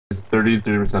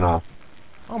33% off.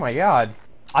 Oh my god.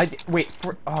 Wait,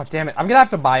 oh damn it. I'm gonna have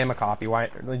to buy him a copy. Why,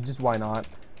 like, just why not?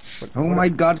 Oh my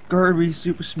god, Kirby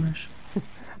Super Smash.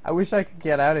 I wish I could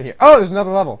get out of here. Oh, there's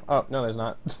another level. Oh, no, there's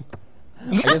not.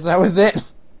 I guess that was it.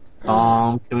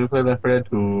 Can we play Left 4 Dead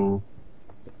 2?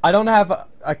 I don't have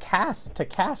a cast to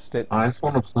cast it. I just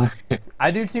want to play it. I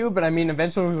do too, but I mean,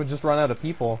 eventually we would just run out of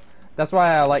people. That's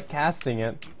why I like casting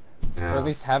it. Yeah. Or at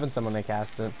least having someone to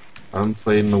cast it. I'm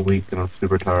playing the week and I'm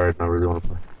super tired and I really want to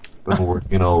play. I've been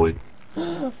working all week.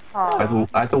 I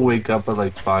have to wake up at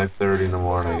like 5:30 in the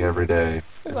morning every day.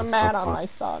 There's a man on my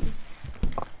son.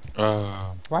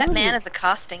 That man is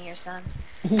accosting your son.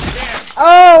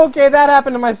 Oh, okay, that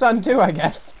happened to my son too, I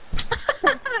guess.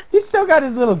 He's still got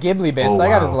his little Ghibli bits. Oh, I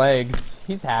got wow. his legs.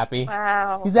 He's happy.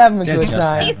 Wow. He's having a good Just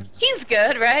time. He's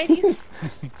good, right? He's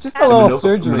Just a little Minoko,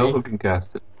 surgery. Minoko can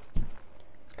cast it.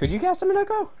 Could you cast a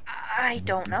Minoko? I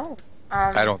don't know.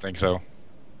 I don't think so. Do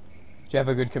you have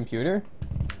a good computer?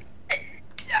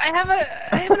 I have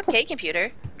an okay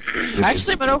computer.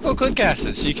 Actually, Minoko could cast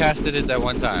it. She casted it that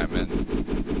one time,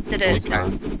 and Did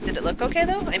it look okay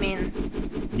though? I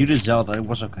mean, You did Zelda, it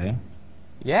was okay.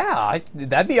 Yeah,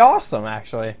 that'd be awesome,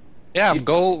 actually. yeah,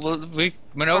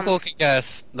 Minoko can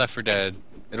cast Left 4 Dead.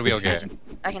 It'll be okay.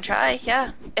 I can try.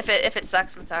 Yeah. If it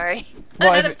sucks, I'm sorry.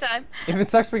 Well, Another time. If it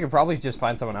sucks, we could probably just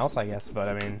find someone else, I guess. But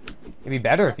I mean, it'd be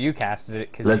better if you casted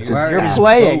it because Let's you're just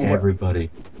playing. everybody.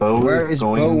 Bo Where is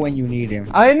going. Bo when you need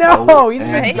him? I know. Bo He's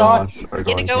and been gone. Josh are You had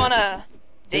to going go on to- a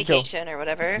vacation or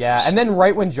whatever. Yeah, and then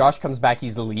right when Josh comes back,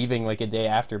 he's leaving like a day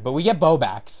after. But we get Bo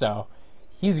back, so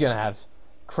he's gonna have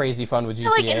crazy fun with GTA.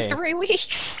 Like in 3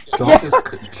 weeks. Josh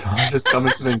is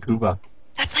coming to Vancouver.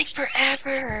 That's like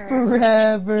forever.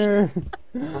 Forever.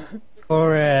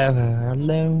 Forever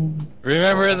alone.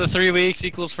 Remember the 3 weeks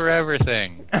equals forever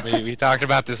thing. We talked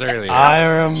about this earlier. I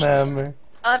remember.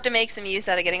 I'll have to make some use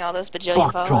out of getting all those bajillion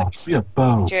Fuck bucks. Josh, we have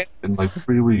Bo It's true. in like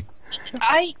 3 weeks.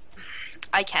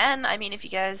 I can. I mean, if you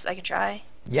guys, I can try.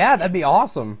 Yeah, that'd be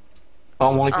awesome.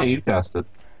 Why can't you cast it?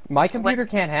 My computer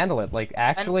can't handle it. Like,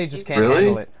 actually, just can't Really?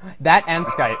 handle it. That and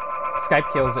Skype.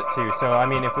 Skype kills it too. So I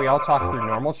mean, if we all talk through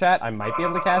normal chat, I might be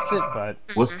able to cast it. But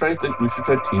Let's try. We should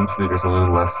try TeamSpeak or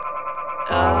something less.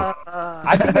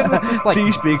 I think it would just like.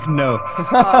 Speak no.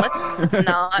 Let's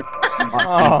not.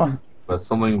 Oh. But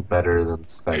something better than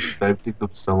Skype. Skype takes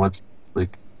up so much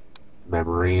like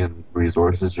memory and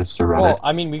resources just to run Well, it.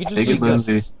 I mean, we could just Make it use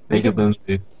Lindsay. this. Make it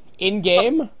Lindsay. In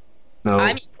game. No.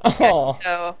 I'm used to Skype,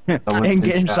 Oh. so Someone In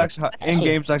say game chat. sucks. In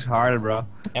game sucks harder, bro.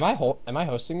 Am I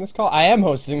hosting this call? I am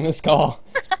hosting this call.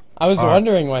 I was Alright.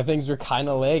 wondering why things were kind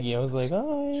of laggy. I was like,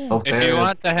 oh yeah. Oh, If fair. you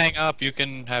want to hang up, you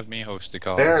can have me host the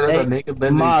call. Fair, there's Hey, a naked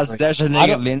Lindsay. Mods, like- there's a I naked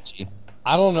don't- Lindsay.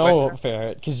 I don't know,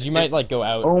 Ferret, because you might like go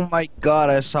out. Oh my god,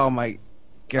 I saw my.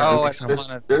 Oh,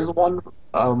 there's one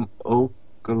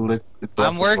Ocalyptic.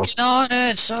 I'm working on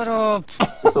it. Shut up.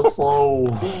 so slow.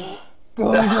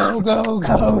 Go, go, go,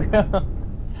 go.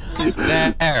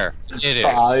 There. Did it.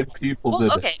 5 people did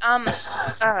well, it. okay.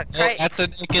 Oh, Great. that's a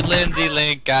naked Lindsay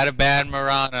link. Gotta ban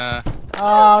Marana.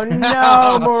 Oh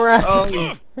no,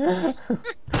 Moran.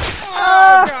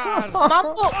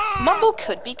 Mumble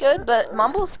could be good, but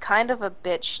Mumble's kind of a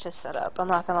bitch to set up. I'm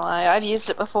not gonna lie. I've used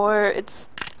it before. It's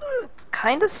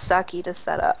kind of sucky to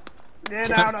set up.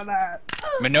 Get out of that.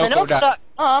 Minoko.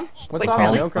 Minoko.com. What's Wait, on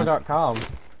really? Minoko.com?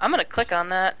 I'm gonna click on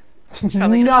that. It's probably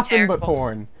gonna be Nothing but terrible.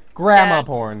 porn. Grandma Yeah.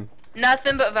 porn.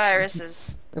 Nothing but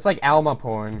viruses. It's like Alma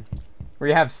porn, where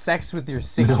you have sex with your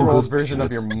 6-year-old version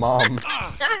of your mom.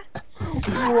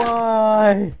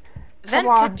 Why? Vent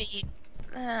on. could be.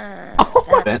 Oh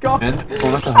my Ben, god. Ben,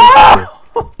 pull up the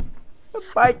host The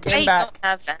bike I came don't back.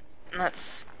 have vent.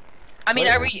 That's. I mean,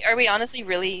 are we honestly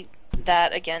really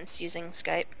that against using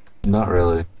Skype? Not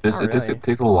really. Not It really.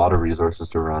 takes a lot of resources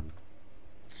to run.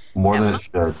 More than it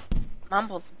should.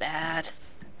 Mumble's bad.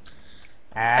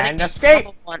 I think And we used escape.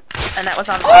 Mumble once, and that was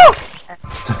on. Oh!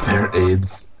 Fair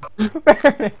AIDS. Oh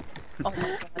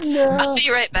my god. No. I'll be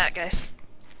right back, guys.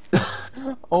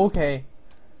 Okay.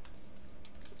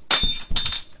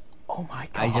 Oh my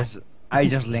god. I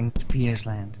just linked Penis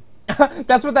Land.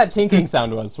 That's what that tinking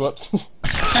sound was. Whoops.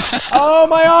 Oh,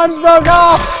 my arms broke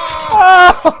off!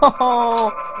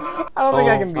 Oh! I don't think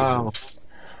I can beat wow.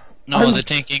 No, the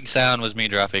tinking sound was me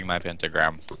dropping my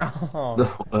pentagram.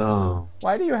 Oh. Oh.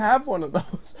 Why do you have one of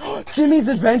those? Jimmy's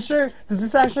Adventure? Does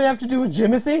this actually have to do with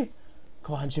Jimothy?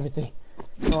 Come on, Jimothy.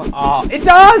 Come on. Oh, it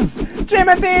does!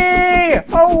 Jimothy!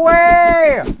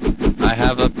 Away! I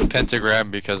have a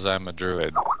pentagram because I'm a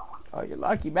druid. Oh, you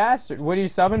lucky bastard. What do you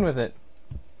summon with it?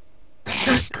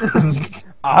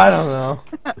 I don't know.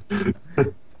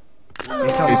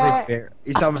 He summons a ferret.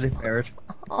 He summons a ferret.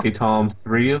 Hey Tom,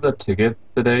 3 of the tickets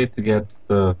today to get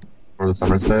for the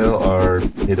summer sale are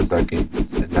Halo Attack games,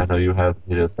 and I know you have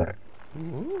Halo Attack.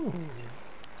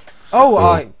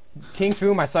 Oh, King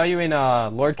Foom, I saw you in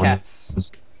Lord Cats.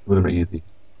 It's literally easy.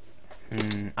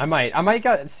 I might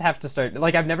have to start.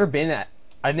 Like, I've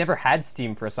never had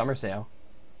Steam for a summer sale.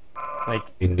 Like,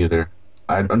 Me neither.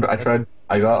 I tried.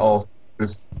 I got all.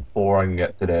 There's 4 I can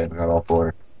get today, and I got all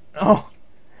 4. oh,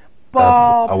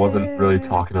 I wasn't really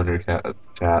talking on your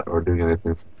chat or doing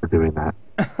anything for doing that.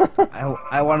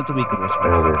 I want it to be Christmas.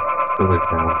 Earlier. So, like,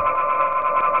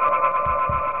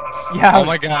 yeah. Oh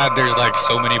my god, there's like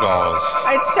so many balls.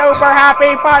 It's super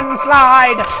happy fun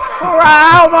slide.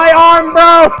 Wow, my arm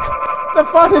broke. The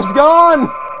fun is gone.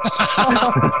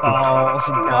 Balls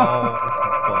and balls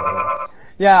and balls.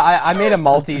 Yeah, I made a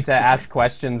multi to ask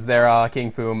questions there,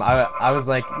 King Foom. I was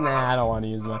like, nah, I don't want to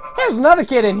use one. There's another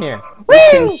kid in here.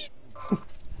 Woo!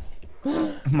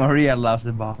 Maria loves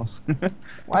the balls.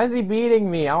 Why is he beating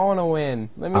me? I want to win.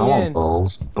 Let me I want in.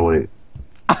 balls. Oh wait.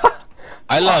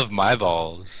 I love my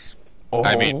balls. Oh.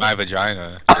 I mean my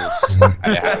vagina. 'Cause I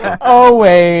have Oh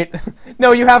wait.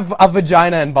 No, you have a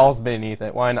vagina and balls beneath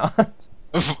it. Why not?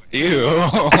 them. Ew.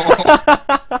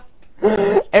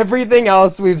 Everything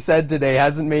else we've said today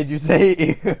hasn't made you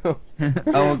say ew.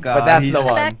 Oh god. But that's he's- the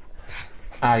one.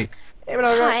 Hi. Hey,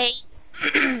 Minogo.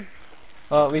 Hi.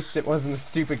 Well, at least it wasn't a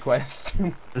stupid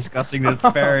question. discussing that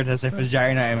Spirit has a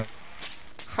vagina.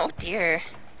 Oh dear.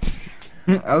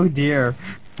 Oh dear.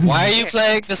 Why are you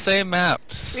playing the same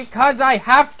maps? Because I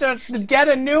have to get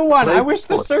a new one. I Wait, wish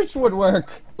the what? search would work.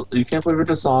 You can't play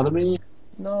Virtual Sodomy?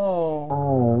 No.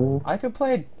 Oh. I could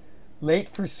play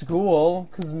late for school,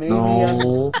 because maybe I'm...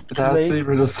 No. It has to be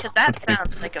Virtual Because that Sodomy.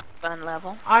 sounds like a fun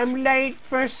level. I'm late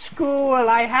for school.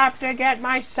 I have to get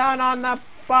my son on the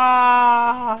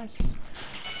bus.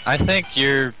 I think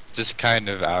you're just kind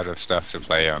of out of stuff to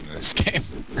play on this game.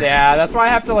 Yeah, that's why I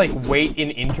have to, like, wait in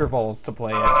intervals to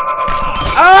play it.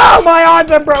 Oh, my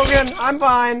arms are broken. I'm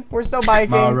fine. We're still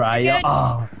biking. Mariah. Good.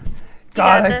 Oh.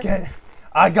 Gotta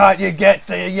I got you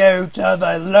to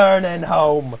the learning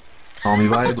home. Tommy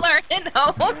vibe. Learning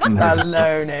home. The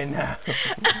learning home.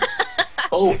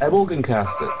 Oh, Ebel can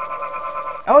cast it.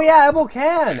 Oh yeah, Ebel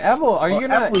can. Ebel, are you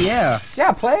gonna? Oh, yeah.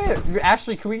 Yeah, play it.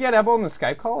 Ashley, can we get Ebel in the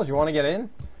Skype call? Do you want to get in?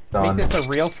 Done. Make this a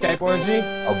real Skype orgy.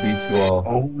 I'll beat you all.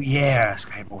 Oh yeah,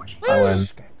 Skyboard. I win.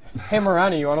 Hey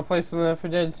Marani, you want to play some Left 4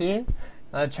 Dead 2?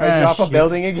 Charge you Yeah, off a sure.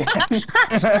 building again.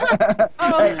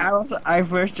 I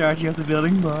first charged you off the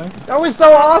building, boy. That was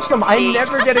so awesome. I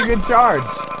never get a good charge.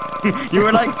 You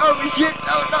were like, oh shit,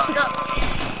 no, no, no.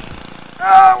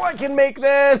 Oh, I can make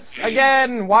this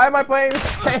again. Why am I playing the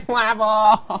same level?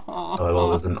 Oh, Ebel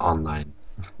wasn't online.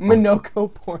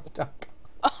 Minoko porn duck.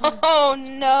 Oh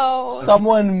no.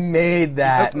 Someone made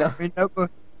that. No.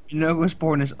 Minogo's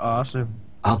porn is awesome.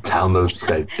 I'll download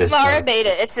Skype just Mara once. made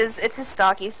it. It's his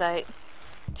stocky site.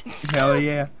 Hell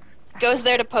yeah. Goes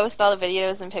there to post all the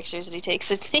videos and pictures that he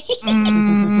takes of me.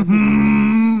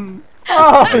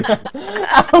 Oh,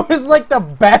 that was like the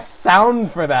best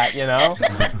sound for that, you know?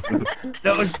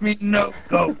 That was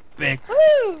Minogo, big.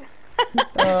 Woo!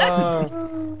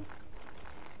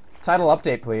 Title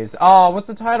update, please. Oh, what's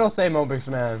the title say, Mobix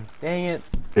Man? Dang it.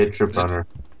 Picture runner.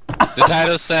 The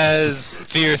title says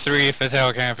Fear 3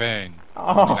 Fatale Campaign.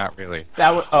 Oh, Not really.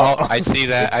 that was. Oh, Oh, I see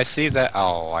that. I see that.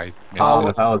 Oh, I missed Oh,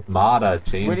 it. that was Mada.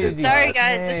 Change What did it. you Sorry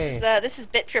say? guys, this is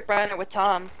Bit Trip Runner with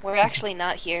Tom. We're actually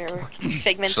not here. We're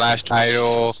Figment. Slash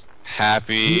title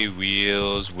Happy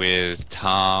Wheels with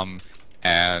Tom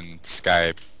and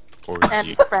Skype orgy.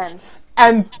 And friends.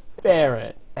 and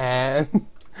Barrett. And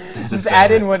just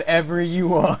add in whatever you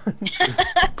want.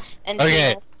 And Okay.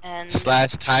 Gino and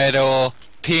Slash title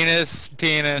Penis,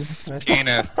 penis,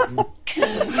 penis.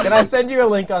 Can I send you a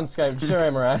link on Skype? Sure,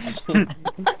 Amarachi.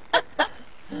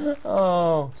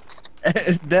 Oh.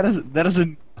 that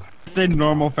is a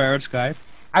normal ferret Skype.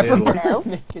 I Hello. prefer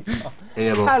naked talk. Hey,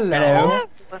 Ebel. Hello.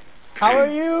 How are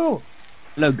you?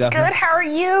 Hello, Guffin. How are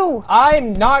you?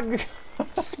 I'm not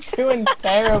doing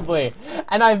terribly.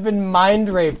 And I've been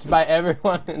mind raped by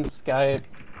everyone in Skype.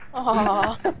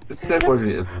 Aww. This skateboard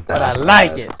isn't that But I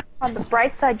like bad. it. On the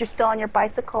bright side, you're still on your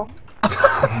bicycle.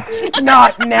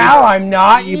 Not now, I'm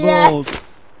not Evil. yet.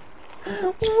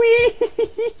 Wee.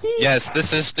 Yes,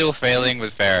 this is still failing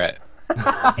with Ferret. I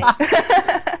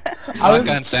Fuck was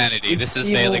insanity. This is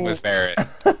evil. failing with Ferret.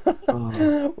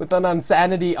 Oh. with an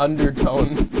insanity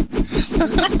undertone.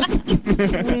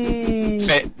 Wee.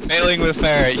 Failing with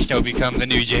Ferret shall become the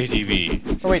new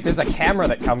JTV. Oh wait, there's a camera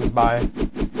that comes by.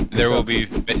 It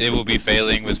will be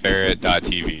failing with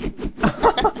Ferret.tv.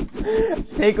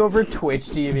 Take over Twitch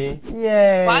TV.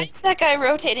 Yay. Why is that guy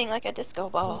rotating like a disco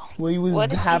ball? Well, he was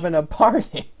What is he- having a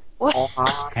party. What?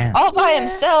 Man. All by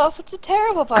himself. It's a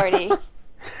terrible party.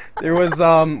 There was,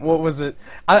 what was it?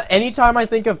 Anytime I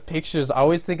think of pictures, I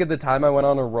always think of the time I went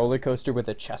on a roller coaster with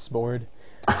a chessboard.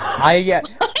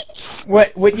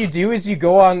 What you do is you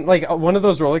go on, like, one of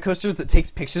those roller coasters that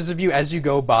takes pictures of you as you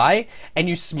go by, and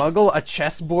you smuggle a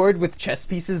chessboard with chess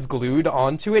pieces glued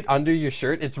onto it under your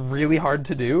shirt. It's really hard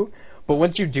to do. But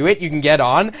once you do it, you can get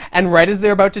on, and right as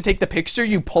they're about to take the picture,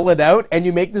 you pull it out, and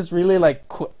you make this really,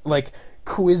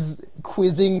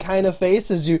 quizzing kind of face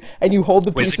as you hold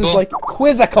the pieces Quizzical? like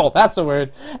quizzical, that's the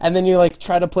word, and then you like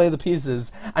try to play the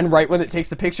pieces, and right when it takes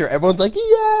the picture everyone's like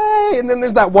yay, and then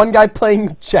there's that one guy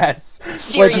playing chess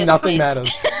like nothing Serious matters.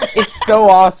 quiz. It's so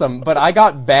awesome, but I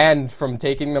got banned from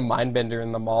taking the Mindbender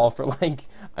in the mall for like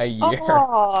a year.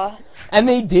 Aw. And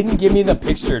they didn't give me the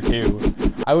picture too.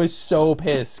 I was so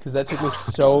pissed because that took me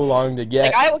so long to get.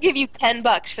 Like, I will give you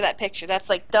 $10 for that picture. That's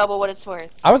like double what it's worth.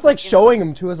 I was like showing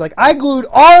him too. I was like, I glued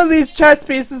all of these chess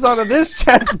pieces onto this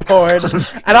chessboard,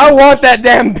 and I want that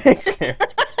damn picture.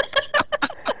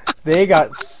 They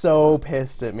got so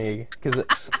pissed at me because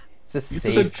it's a You took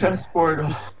safe. the chessboard.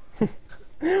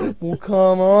 Well,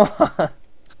 come on.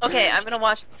 Okay, I'm gonna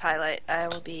watch this highlight. I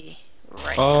will be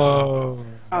right. Oh.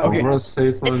 I'm Okay. gonna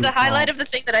say something. It's the highlight of the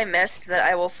thing that I missed that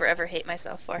I will forever hate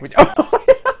myself for.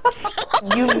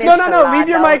 You missed No, a no, lot. leave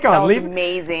your That mic was- on. That was Leave-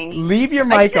 amazing. Leave your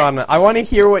mic on. I want to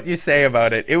hear what you say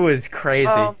about it. It was crazy.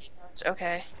 Oh,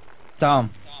 okay.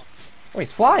 Tom. Oh,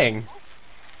 he's flying.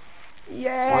 Why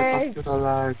Yay! don't you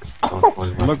lag?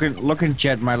 Look in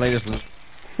chat, my latest.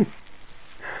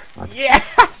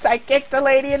 Yes! I kicked a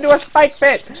lady into a spike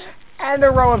pit! And a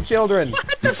row of children.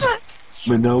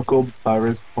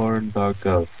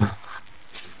 MinokoVirusPorn.gov.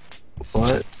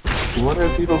 What? What are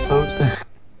people posting?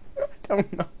 I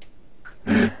don't know.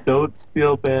 Don't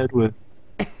steal bandwidth.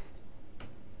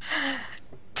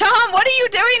 Tom, what are you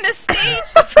doing to Steve?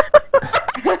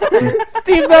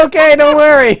 Steve's okay, don't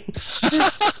worry.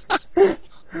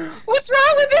 What's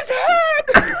wrong with his head?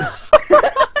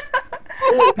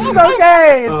 It's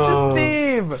okay, it's Oh. just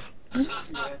Steve.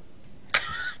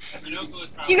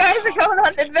 You guys are going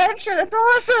on an adventure. That's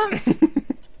awesome.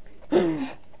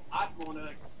 I'm gonna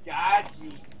guide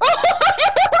you.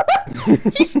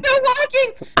 He's still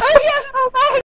walking.